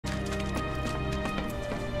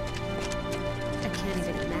can't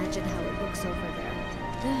even imagine how it looks over there.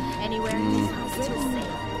 Anywhere besides to safe.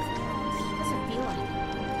 Doesn't feel like it.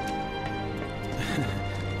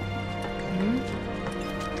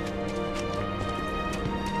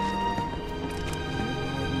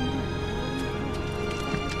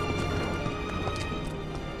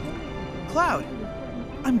 Cloud,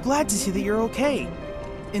 I'm glad to see that you're okay.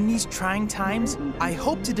 In these trying times, I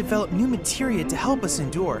hope to develop new materia to help us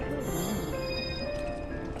endure.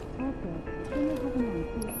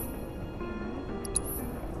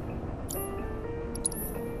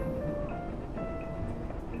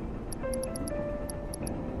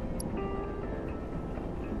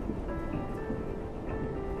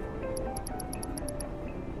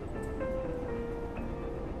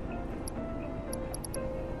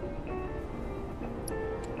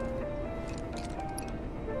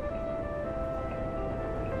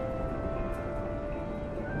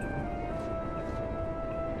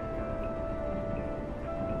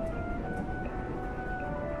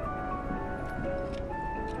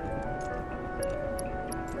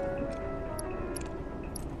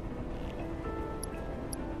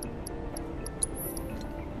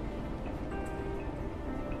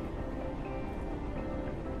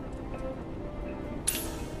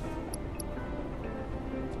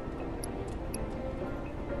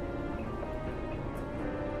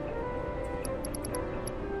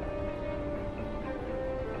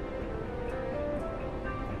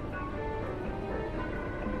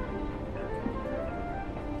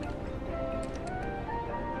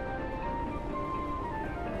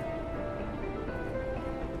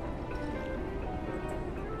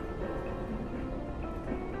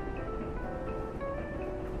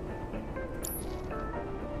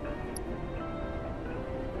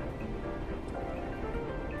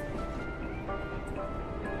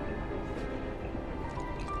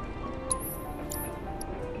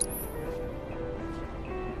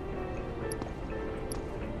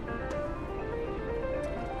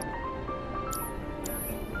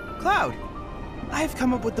 Cloud, I have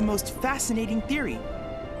come up with the most fascinating theory.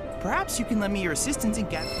 Perhaps you can lend me your assistance in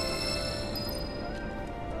gathering.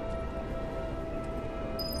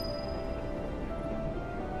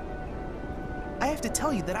 I have to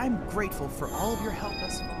tell you that I'm grateful for all of your help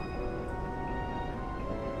thus far.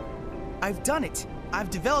 I've done it.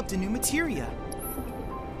 I've developed a new materia.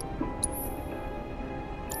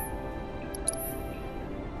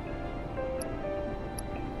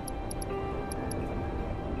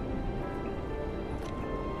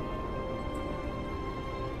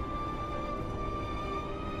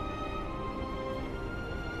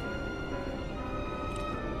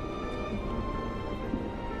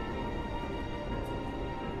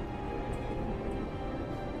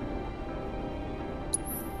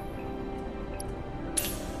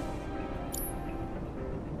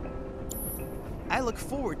 I look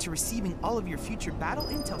forward to receiving all of your future battle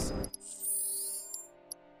intel soon.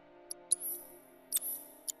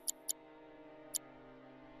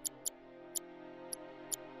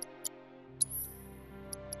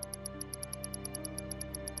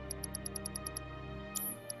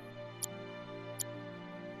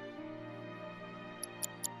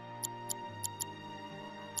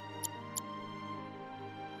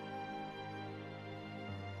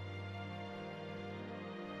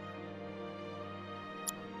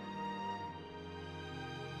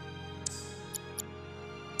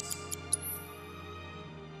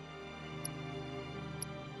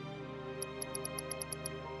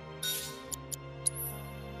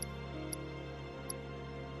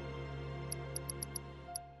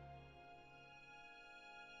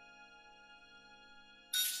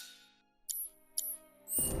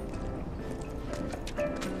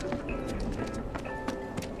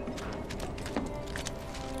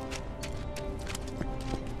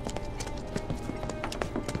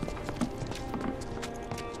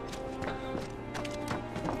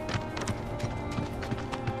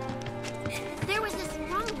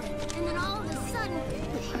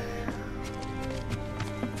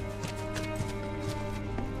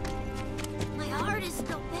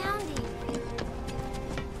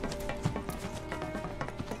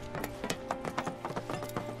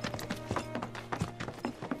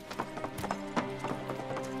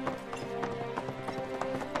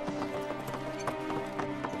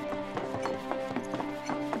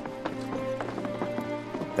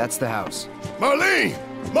 That's the house. Marlene!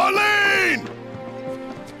 Marlene!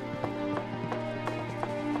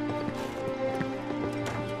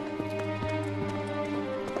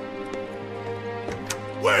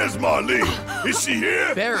 Where's Marlene? Is she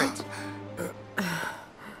here? Barrett!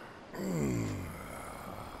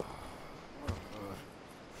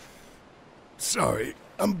 Sorry,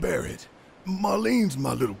 I'm Barrett. Marlene's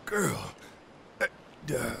my little girl.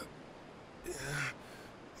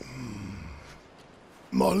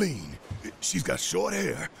 Marlene, she's got short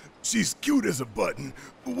hair. She's cute as a button,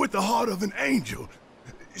 with the heart of an angel.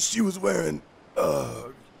 She was wearing,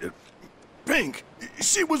 pink.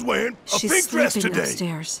 She was wearing a pink dress She's sleeping today.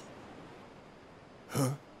 upstairs.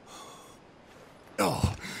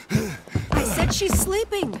 Oh, I said she's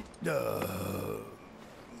sleeping.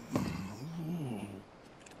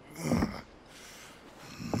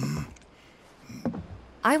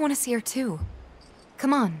 I want to see her too.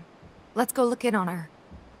 Come on, let's go look in on her.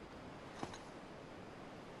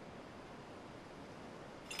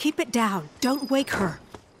 Keep it down. Don't wake her.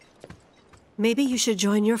 Maybe you should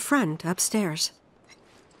join your friend upstairs.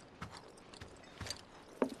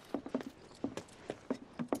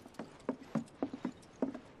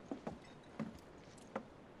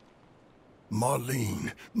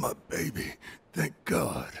 Marlene, my baby. Thank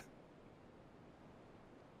God.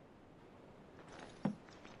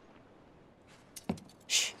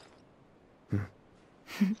 Shh.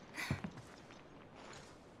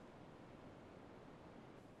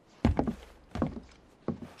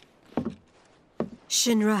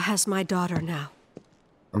 Shinra has my daughter now.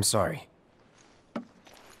 I'm sorry.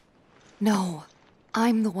 No,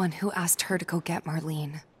 I'm the one who asked her to go get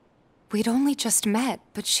Marlene. We'd only just met,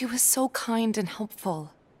 but she was so kind and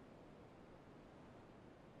helpful.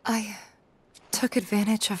 I took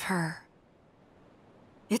advantage of her.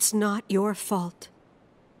 It's not your fault.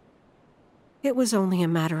 It was only a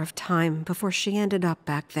matter of time before she ended up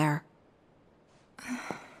back there.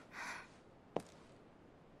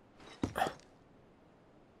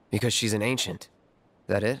 Because she's an ancient.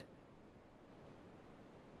 That it?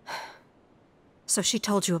 So she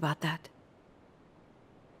told you about that.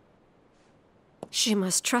 She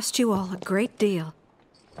must trust you all a great deal.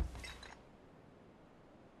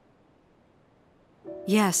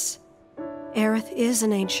 Yes, Aerith is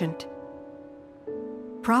an ancient.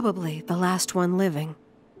 Probably the last one living.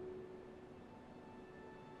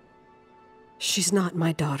 She's not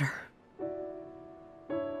my daughter.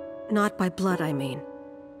 Not by blood, I mean.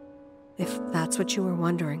 If that's what you were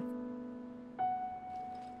wondering.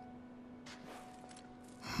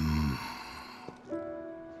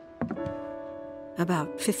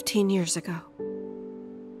 About 15 years ago.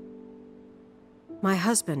 My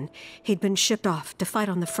husband, he'd been shipped off to fight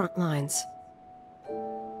on the front lines.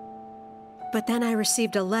 But then I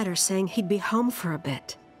received a letter saying he'd be home for a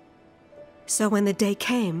bit. So when the day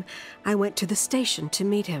came, I went to the station to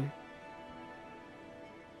meet him.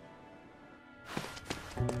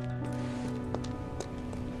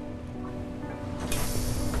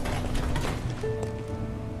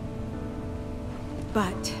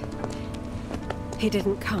 But he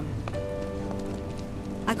didn't come.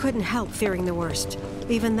 I couldn't help fearing the worst,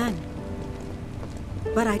 even then.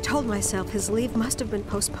 But I told myself his leave must have been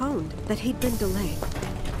postponed, that he'd been delayed.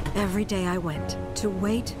 Every day I went, to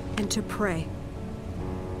wait and to pray.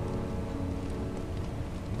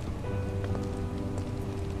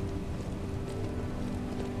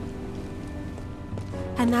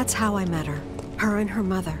 And that's how I met her and her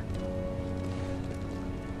mother.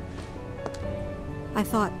 I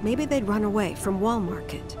thought maybe they'd run away from Wall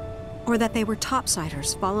Market, or that they were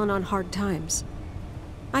topsiders fallen on hard times.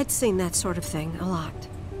 I'd seen that sort of thing a lot.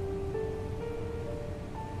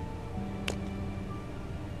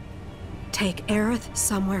 Take Aerith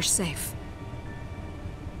somewhere safe.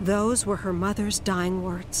 Those were her mother's dying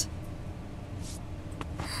words.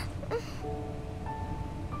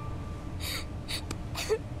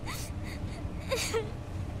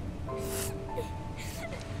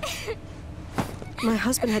 My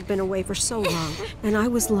husband had been away for so long, and I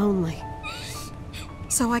was lonely.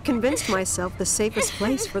 So I convinced myself the safest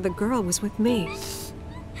place for the girl was with me.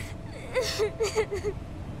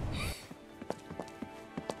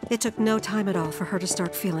 It took no time at all for her to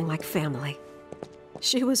start feeling like family.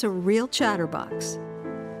 She was a real chatterbox.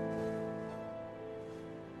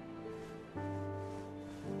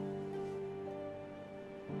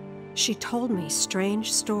 She told me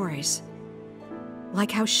strange stories,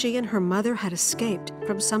 like how she and her mother had escaped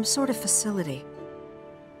from some sort of facility.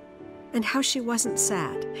 And how she wasn't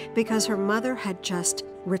sad, because her mother had just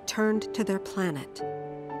returned to their planet.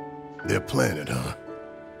 Their planet, huh?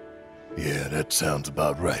 Yeah, that sounds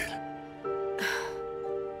about right.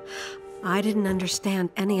 I didn't understand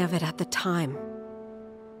any of it at the time.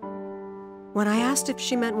 When I asked if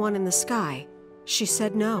she meant one in the sky, she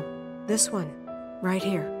said no, this one, right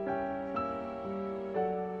here.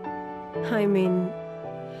 I mean,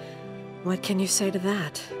 what can you say to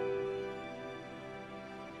that?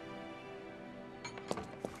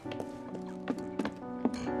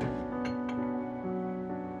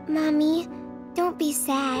 Mommy, don't be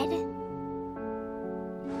sad.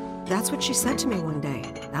 That's what she said to me one day,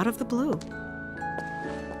 out of the blue.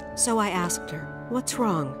 So I asked her, what's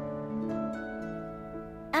wrong?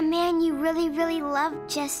 A man you really, really loved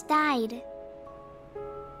just died.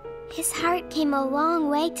 His heart came a long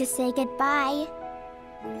way to say goodbye.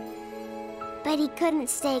 But he couldn't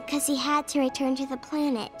stay because he had to return to the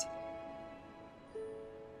planet.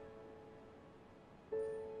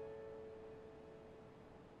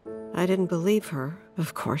 I didn't believe her,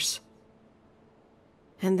 of course.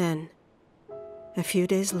 And then, a few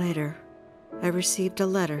days later, I received a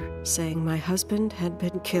letter saying my husband had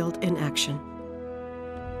been killed in action.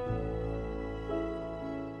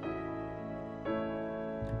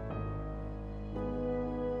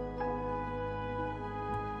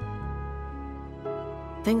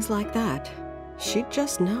 Things like that, she'd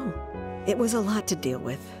just know. It was a lot to deal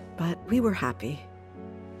with, but we were happy.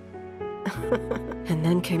 And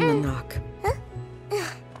then came the knock.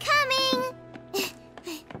 Coming!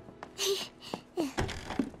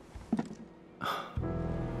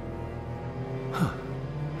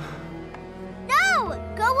 No!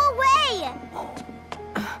 Go away!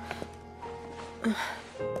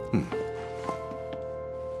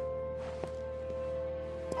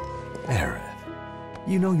 Aerith,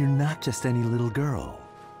 you know you're not just any little girl.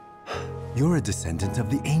 You're a descendant of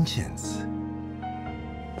the Ancients.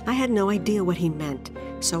 I had no idea what he meant,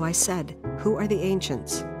 so I said, "Who are the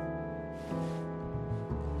Ancients?"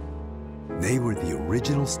 They were the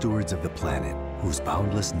original stewards of the planet, whose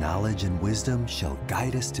boundless knowledge and wisdom shall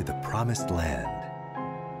guide us to the Promised Land.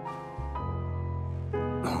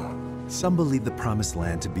 Some believe the Promised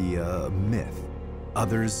Land to be a myth,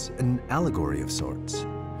 others an allegory of sorts.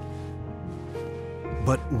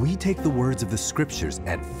 But we take the words of the scriptures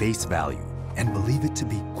at face value and believe it to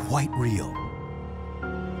be quite real.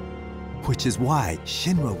 Which is why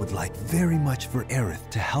Shinra would like very much for Aerith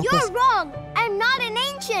to help us— You're wrong! I'm not an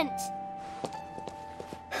ancient!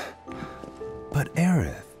 But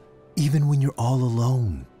Aerith, even when you're all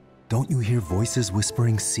alone, don't you hear voices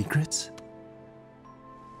whispering secrets?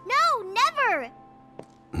 No, never!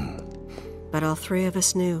 But all three of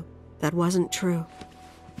us knew that wasn't true.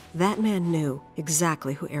 That man knew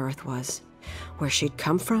exactly who Aerith was, where she'd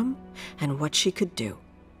come from, and what she could do.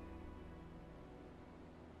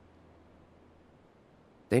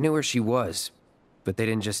 They knew where she was, but they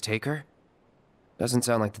didn't just take her? Doesn't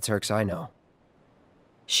sound like the Turks I know.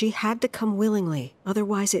 She had to come willingly,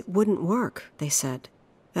 otherwise it wouldn't work, they said.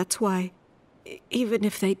 That's why, even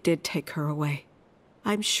if they did take her away,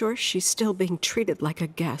 I'm sure she's still being treated like a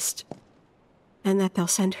guest. And that they'll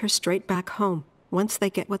send her straight back home once they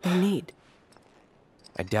get what they need.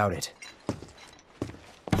 I doubt it.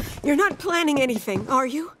 You're not planning anything, are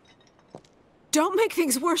you? Don't make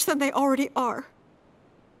things worse than they already are.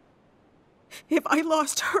 If I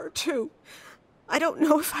lost her too, I don't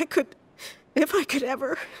know if I could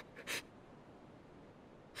ever.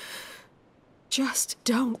 Just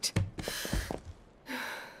don't.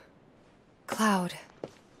 Cloud,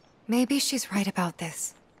 maybe she's right about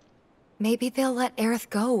this. Maybe they'll let Aerith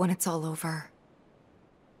go when it's all over.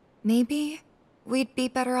 Maybe we'd be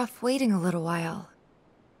better off waiting a little while.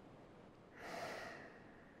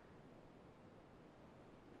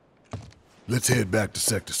 Let's head back to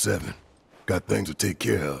Sector 7. Got things to take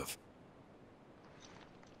care of.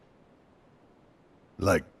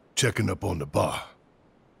 Like checking up on the bar.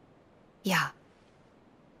 Yeah.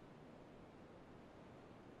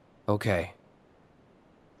 Okay.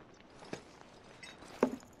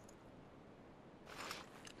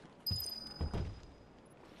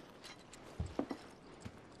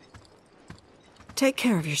 Take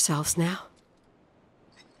care of yourselves now.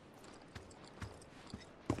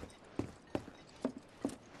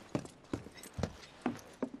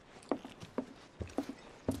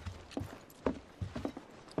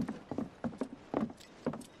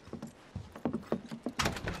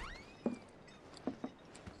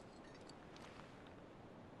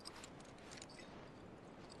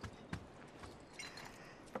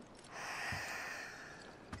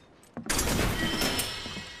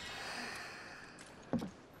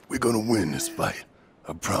 We're gonna win this fight,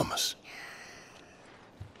 I promise.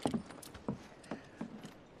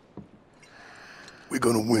 We're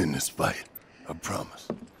gonna win this fight, I promise.